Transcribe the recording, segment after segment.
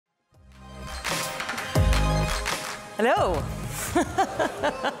Hello.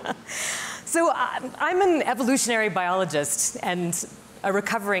 So I'm an evolutionary biologist and a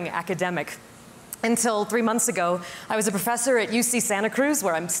recovering academic. Until 3 months ago, I was a professor at UC Santa Cruz,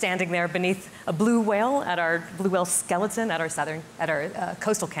 where I'm standing there beneath a blue whale at our blue whale skeleton at our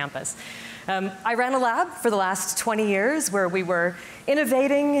coastal campus. I ran a lab for the last 20 years where we were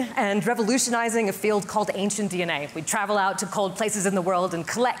innovating and revolutionizing a field called ancient DNA. We'd travel out to cold places in the world and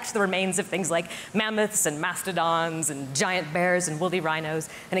collect the remains of things like mammoths and mastodons and giant bears and woolly rhinos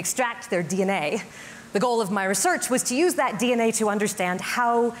and extract their DNA. The goal of my research was to use that DNA to understand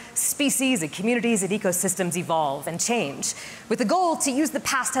how species and communities and ecosystems evolve and change, with the goal to use the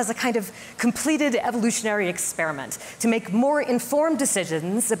past as a kind of completed evolutionary experiment to make more informed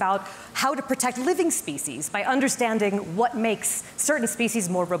decisions about how to protect living species by understanding what makes certain species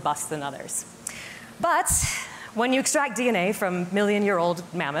more robust than others. But when you extract DNA from million-year-old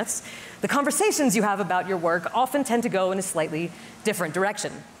mammoths, the conversations you have about your work often tend to go in a slightly different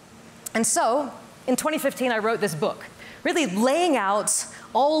direction. And so, in 2015, I wrote this book, really laying out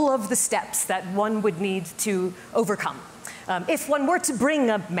all of the steps that one would need to overcome if one were to bring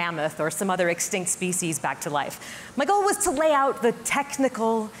a mammoth or some other extinct species back to life. My goal was to lay out the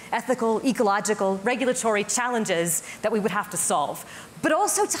technical, ethical, ecological, regulatory challenges that we would have to solve, but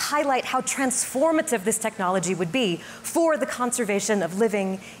also to highlight how transformative this technology would be for the conservation of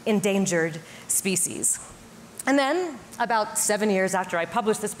living endangered species. And then, about 7 years after I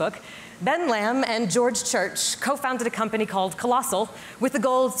published this book, Ben Lamb and George Church co-founded a company called Colossal with the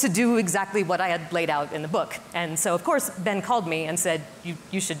goal to do exactly what I had laid out in the book. And so, of course, Ben called me and said,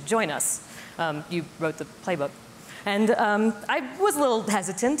 you should join us. You wrote the playbook. And I was a little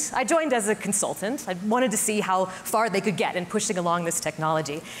hesitant. I joined as a consultant. I wanted to see how far they could get in pushing along this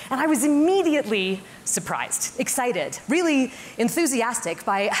technology. And I was immediately surprised, excited, really enthusiastic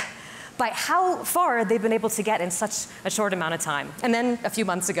by how far they've been able to get in such a short amount of time. And then a few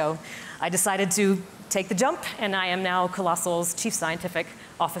months ago, I decided to take the jump, and I am now Colossal's Chief Scientific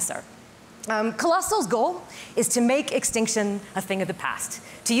Officer. Colossal's goal is to make extinction a thing of the past,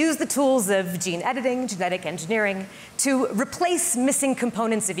 to use the tools of gene editing, genetic engineering, to replace missing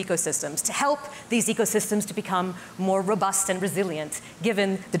components of ecosystems, to help these ecosystems to become more robust and resilient,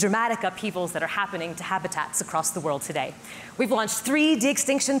 given the dramatic upheavals that are happening to habitats across the world today. We've launched 3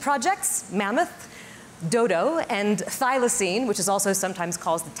 de-extinction projects: Mammoth, Dodo, and Thylacine, which is also sometimes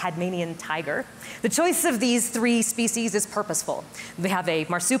called the Tasmanian tiger. The choice of these 3 species is purposeful. We have a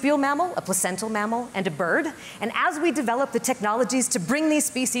marsupial mammal, a placental mammal, and a bird. And as we develop the technologies to bring these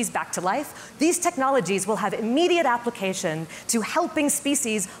species back to life, these technologies will have immediate application to helping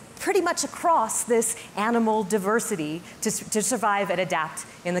species pretty much across this animal diversity to survive and adapt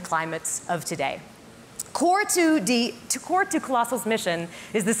in the climates of today. Core to Colossal's mission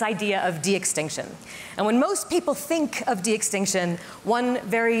is this idea of de-extinction. And when most people think of de-extinction, one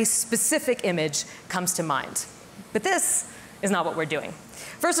very specific image comes to mind. But this is not what we're doing.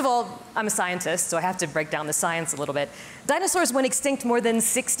 First of all, I'm a scientist, so I have to break down the science a little bit. Dinosaurs went extinct more than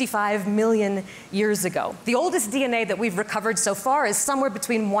 65 million years ago. The oldest DNA that we've recovered so far is somewhere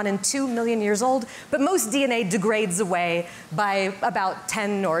between 1 and 2 million years old, but most DNA degrades away by about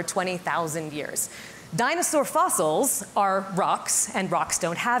 10 or 20,000 years. Dinosaur fossils are rocks, and rocks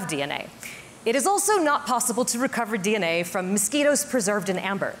don't have DNA. It is also not possible to recover DNA from mosquitoes preserved in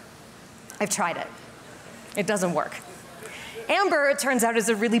amber. I've tried it. It doesn't work. Amber, it turns out, is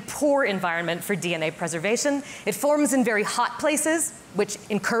a really poor environment for DNA preservation. It forms in very hot places, which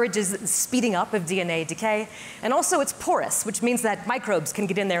encourages the speeding up of DNA decay. And also it's porous, which means that microbes can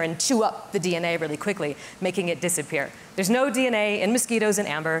get in there and chew up the DNA really quickly, making it disappear. There's no DNA in mosquitoes and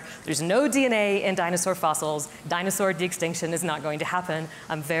amber. There's no DNA in dinosaur fossils. Dinosaur de-extinction is not going to happen.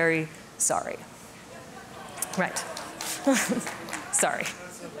 I'm very sorry. Right. Sorry.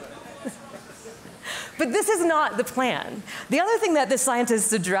 But this is not the plan. The other thing that the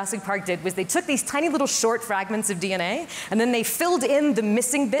scientists of Jurassic Park did was they took these tiny little short fragments of DNA, and then they filled in the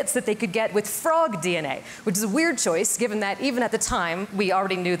missing bits that they could get with frog DNA, which is a weird choice, given that even at the time, we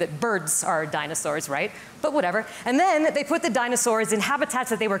already knew that birds are dinosaurs, right? But whatever. And then they put the dinosaurs in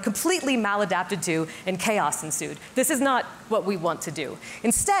habitats that they were completely maladapted to, and chaos ensued. This is not what we want to do.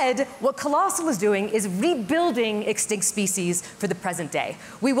 Instead, what Colossal is doing is rebuilding extinct species for the present day.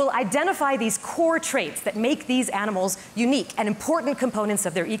 We will identify these core traits traits that make these animals unique and important components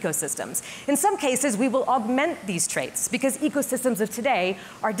of their ecosystems. In some cases, we will augment these traits because ecosystems of today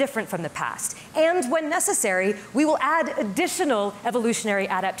are different from the past. And when necessary, we will add additional evolutionary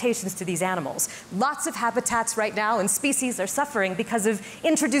adaptations to these animals. Lots of habitats right now and species are suffering because of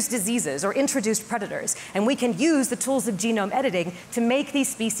introduced diseases or introduced predators. And we can use the tools of genome editing to make these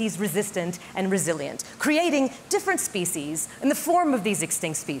species resistant and resilient, creating different species in the form of these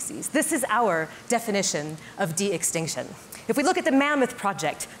extinct species. This is our definition of de-extinction. If we look at the Mammoth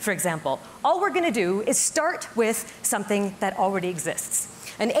Project, for example, all we're going to do is start with something that already exists.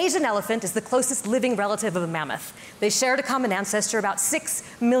 An Asian elephant is the closest living relative of a mammoth. They shared a common ancestor about 6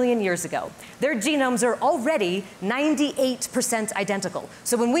 million years ago. Their genomes are already 98% identical.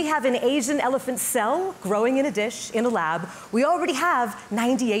 So when we have an Asian elephant cell growing in a dish in a lab, we already have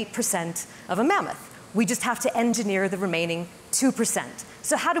 98% of a mammoth. We just have to engineer the remaining 2%.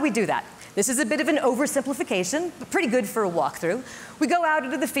 So how do we do that? This is a bit of an oversimplification, but pretty good for a walkthrough. We go out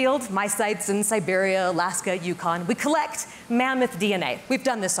into the field, my sites in Siberia, Alaska, Yukon. We collect mammoth DNA. We've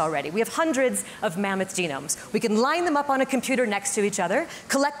done this already. We have hundreds of mammoth genomes. We can line them up on a computer next to each other,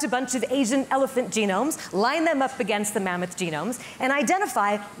 collect a bunch of Asian elephant genomes, line them up against the mammoth genomes, and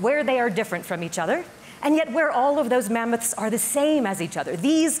identify where they are different from each other, and yet where all of those mammoths are the same as each other.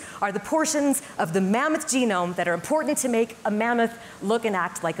 These are the portions of the mammoth genome that are important to make a mammoth look and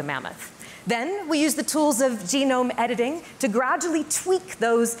act like a mammoth. Then we use the tools of genome editing to gradually tweak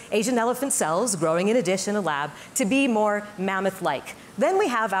those Asian elephant cells growing in a dish in a lab to be more mammoth-like. Then we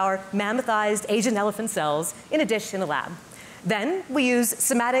have our mammothized Asian elephant cells in a dish in a lab. Then we use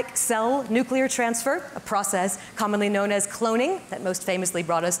somatic cell nuclear transfer, a process commonly known as cloning that most famously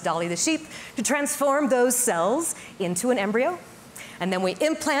brought us Dolly the sheep, to transform those cells into an embryo. And then we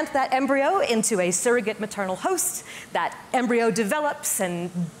implant that embryo into a surrogate maternal host. That embryo develops and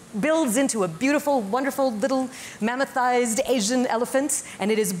builds into a beautiful, wonderful little mammothized Asian elephant. And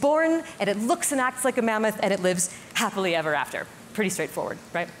it is born, and it looks and acts like a mammoth, and it lives happily ever after. Pretty straightforward,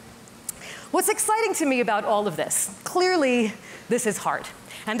 right? What's exciting to me about all of this? Clearly, this is hard.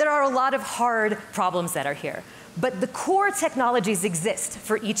 And there are a lot of hard problems that are here. But the core technologies exist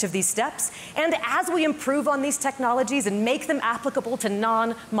for each of these steps. And as we improve on these technologies and make them applicable to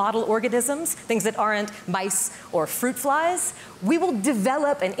non-model organisms, things that aren't mice or fruit flies, we will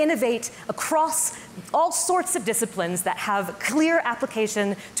develop and innovate across all sorts of disciplines that have clear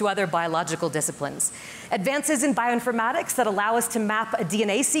application to other biological disciplines. Advances in bioinformatics that allow us to map a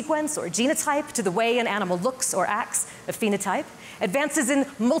DNA sequence or genotype to the way an animal looks or acts, a phenotype. Advances in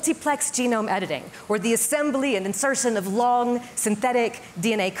multiplex genome editing, or the assembly and insertion of long synthetic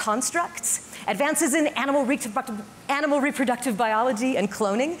DNA constructs. Advances in animal reproductive biology and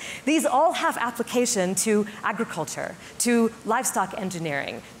cloning. These all have application to agriculture, to livestock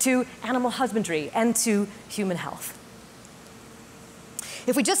engineering, to animal husbandry, and to human health.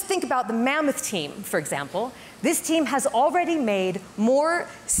 If we just think about the Mammoth team, for example, this team has already made more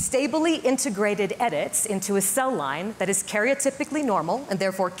stably integrated edits into a cell line that is karyotypically normal and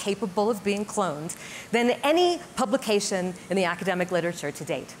therefore capable of being cloned than any publication in the academic literature to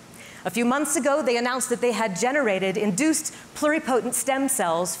date. A few months ago, they announced that they had generated induced pluripotent stem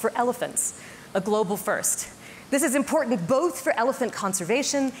cells for elephants, a global first. This is important both for elephant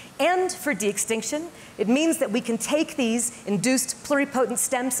conservation and for de-extinction. It means that we can take these induced pluripotent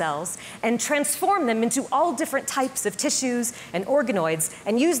stem cells and transform them into all different types of tissues and organoids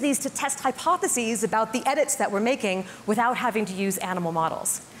and use these to test hypotheses about the edits that we're making without having to use animal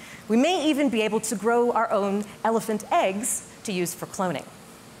models. We may even be able to grow our own elephant eggs to use for cloning.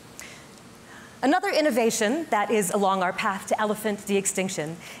 Another innovation that is along our path to elephant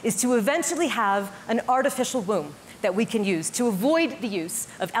de-extinction is to eventually have an artificial womb that we can use to avoid the use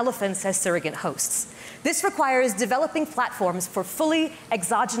of elephants as surrogate hosts. This requires developing platforms for fully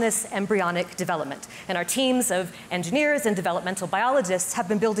exogenous embryonic development. And our teams of engineers and developmental biologists have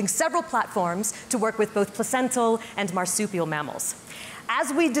been building several platforms to work with both placental and marsupial mammals.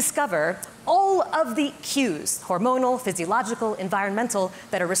 As we discover all of the cues, hormonal, physiological, environmental,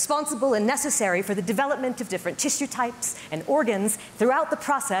 that are responsible and necessary for the development of different tissue types and organs throughout the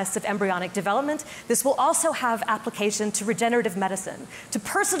process of embryonic development, this will also have application to regenerative medicine, to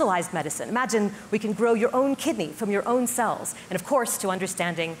personalized medicine. Imagine we can grow your own kidney from your own cells, and of course, to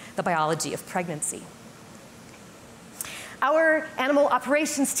understanding the biology of pregnancy. Our animal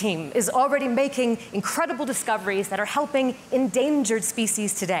operations team is already making incredible discoveries that are helping endangered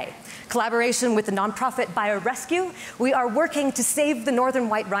species today. Collaboration with the nonprofit BioRescue, we are working to save the northern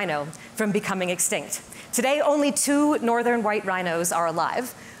white rhino from becoming extinct. Today, only 2 northern white rhinos are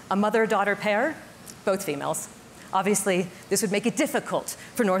alive, a mother-daughter pair, both females. Obviously, this would make it difficult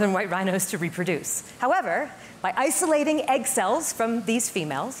for northern white rhinos to reproduce. However, by isolating egg cells from these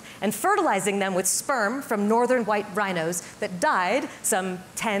females and fertilizing them with sperm from northern white rhinos that died some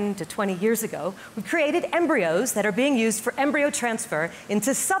 10 to 20 years ago, we created embryos that are being used for embryo transfer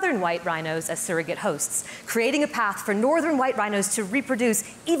into southern white rhinos as surrogate hosts, creating a path for northern white rhinos to reproduce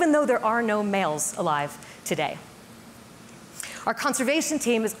even though there are no males alive today. Our conservation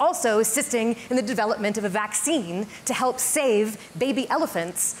team is also assisting in the development of a vaccine to help save baby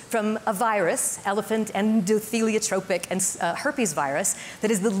elephants from a virus, elephant endotheliotrophic and herpes virus, that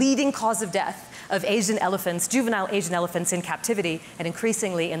is the leading cause of death of Asian elephants, juvenile Asian elephants in captivity and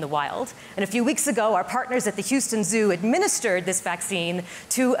increasingly in the wild. And a few weeks ago, our partners at the Houston Zoo administered this vaccine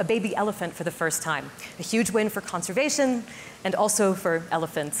to a baby elephant for the first time. A huge win for conservation and also for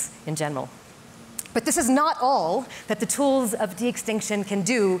elephants in general. But this is not all that the tools of de-extinction can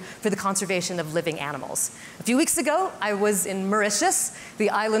do for the conservation of living animals. A few weeks ago, I was in Mauritius, the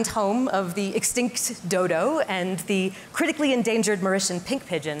island home of the extinct dodo and the critically endangered Mauritian pink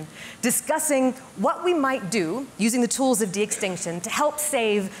pigeon, discussing what we might do using the tools of de-extinction to help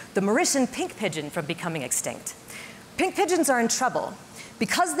save the Mauritian pink pigeon from becoming extinct. Pink pigeons are in trouble.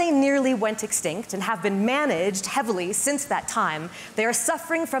 Because they nearly went extinct and have been managed heavily since that time, they are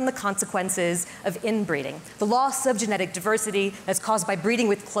suffering from the consequences of inbreeding, the loss of genetic diversity that's caused by breeding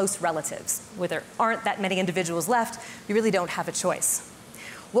with close relatives. Where there aren't that many individuals left, we really don't have a choice.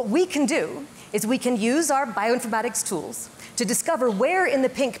 What we can do is we can use our bioinformatics tools to discover where in the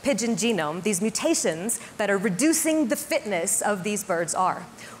pink pigeon genome these mutations that are reducing the fitness of these birds are.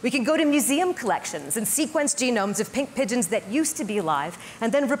 We can go to museum collections and sequence genomes of pink pigeons that used to be alive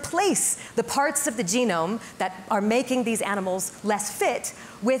and then replace the parts of the genome that are making these animals less fit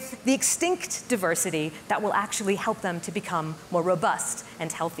with the extinct diversity that will actually help them to become more robust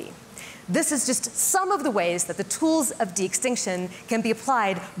and healthy. This is just some of the ways that the tools of de-extinction can be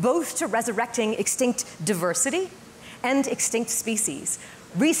applied both to resurrecting extinct diversity and extinct species,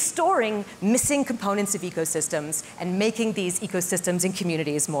 restoring missing components of ecosystems and making these ecosystems and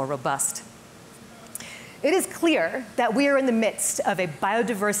communities more robust. It is clear that we are in the midst of a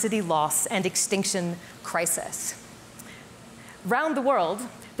biodiversity loss and extinction crisis. Around the world,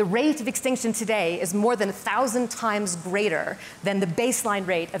 the rate of extinction today is more than 1,000 times greater than the baseline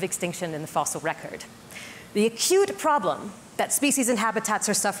rate of extinction in the fossil record. The acute problem that species and habitats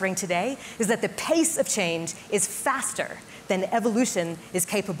are suffering today is that the pace of change is faster than evolution is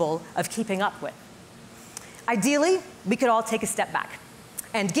capable of keeping up with. Ideally, we could all take a step back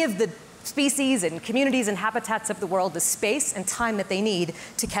and give the species and communities and habitats of the world the space and time that they need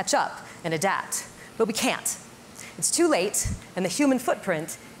to catch up and adapt. But we can't. It's too late, and the human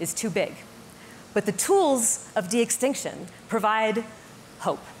footprint is too big. But the tools of de-extinction provide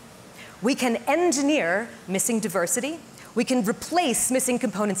hope. We can engineer missing diversity. We can replace missing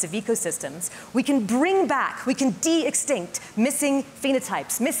components of ecosystems. We can bring back, we can de-extinct missing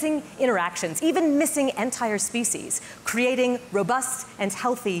phenotypes, missing interactions, even missing entire species, creating robust and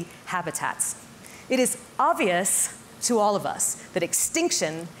healthy habitats. It is obvious to all of us that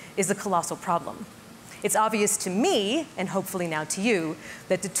extinction is a colossal problem. It's obvious to me, and hopefully now to you,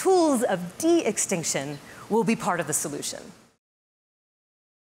 that the tools of de-extinction will be part of the solution.